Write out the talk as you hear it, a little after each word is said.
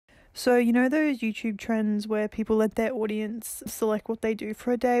So, you know those YouTube trends where people let their audience select what they do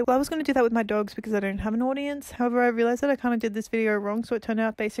for a day? Well, I was going to do that with my dogs because I don't have an audience. However, I realized that I kind of did this video wrong, so it turned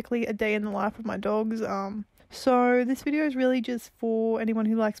out basically a day in the life of my dogs. So this video is really just for anyone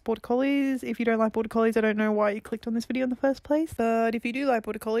who likes border collies. If you don't like border collies, I don't know why you clicked on this video in the first place. But if you do like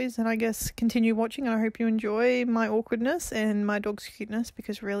border collies, then I guess continue watching, and I hope you enjoy my awkwardness and my dog's cuteness,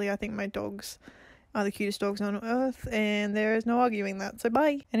 because really I think my dogs are the cutest dogs on earth, and there is no arguing that. So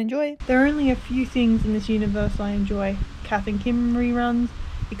bye and enjoy. There are only a few things in this universe I enjoy: Kath and Kim reruns,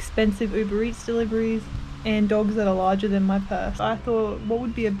 expensive Uber Eats deliveries, and dogs that are larger than my purse. I thought, what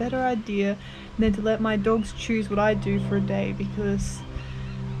would be a better idea than to let my dogs choose what I do for a day, because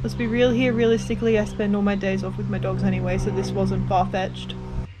let's be real here, realistically I spend all my days off with my dogs anyway, so this wasn't far-fetched.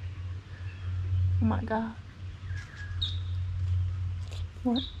 Oh my god.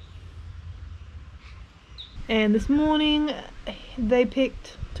 What? And this morning they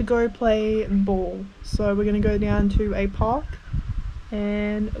picked to go play ball, so we're gonna go down to a park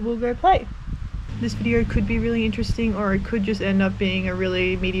and we'll go play. This video could be really interesting, or it could just end up being a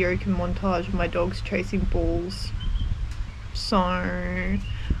really mediocre montage of my dogs chasing balls. So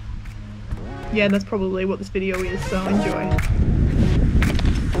yeah, that's probably what this video is, so enjoy.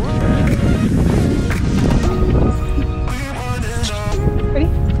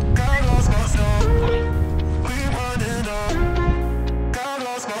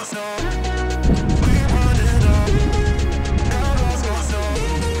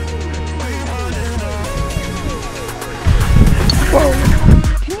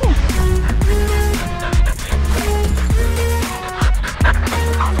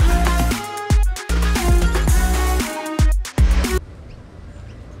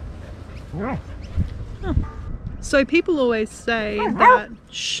 So people always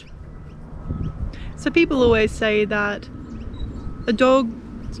say that a dog,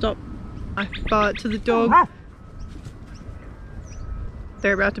 stop, I fart to the dog.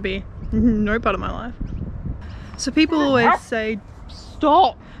 They're about to be no part of my life. So people always say,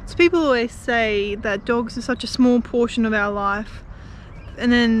 stop. So people always say that dogs are such a small portion of our life,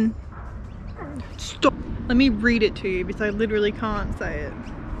 and then, stop, let me read it to you because I literally can't say it.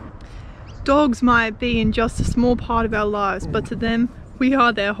 Dogs might be in just a small part of our lives, but to them, we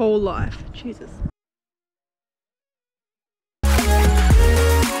are their whole life. Jesus.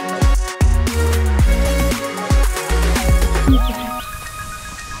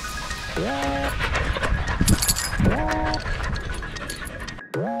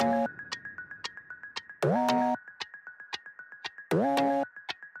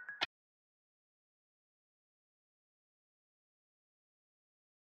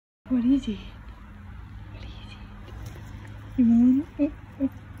 What is it? What is it? You want it?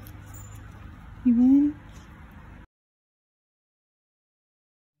 You want it?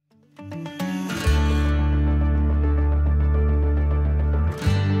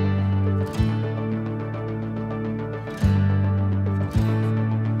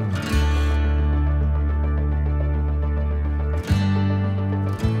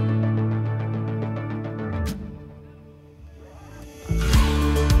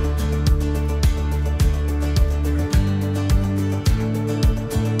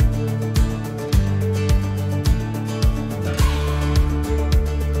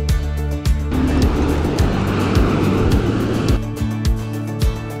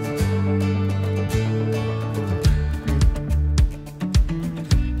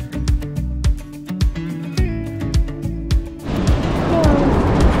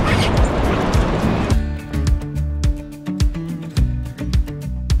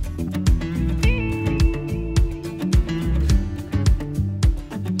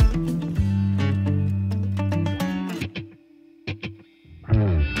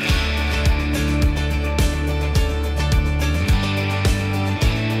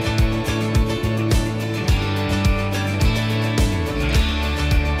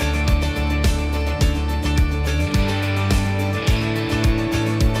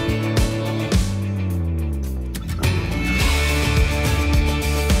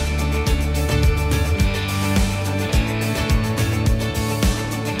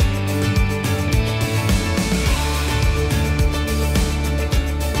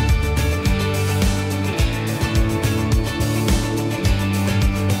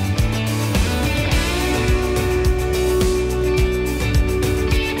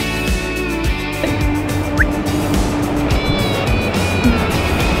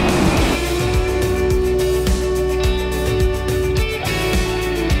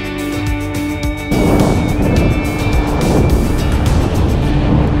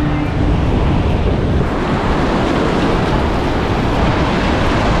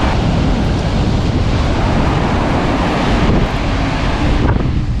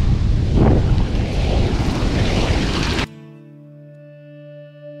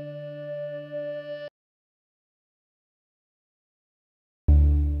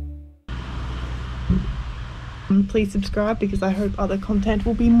 Please subscribe because I hope other content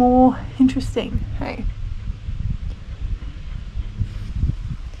will be more interesting. Hey.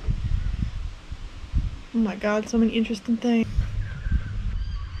 Oh my god, so many interesting things.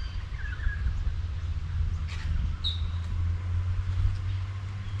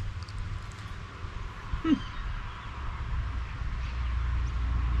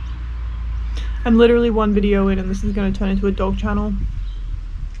 I'm literally one video in and this is going to turn into a dog channel.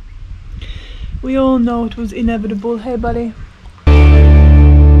 We all know it was inevitable. Hey buddy.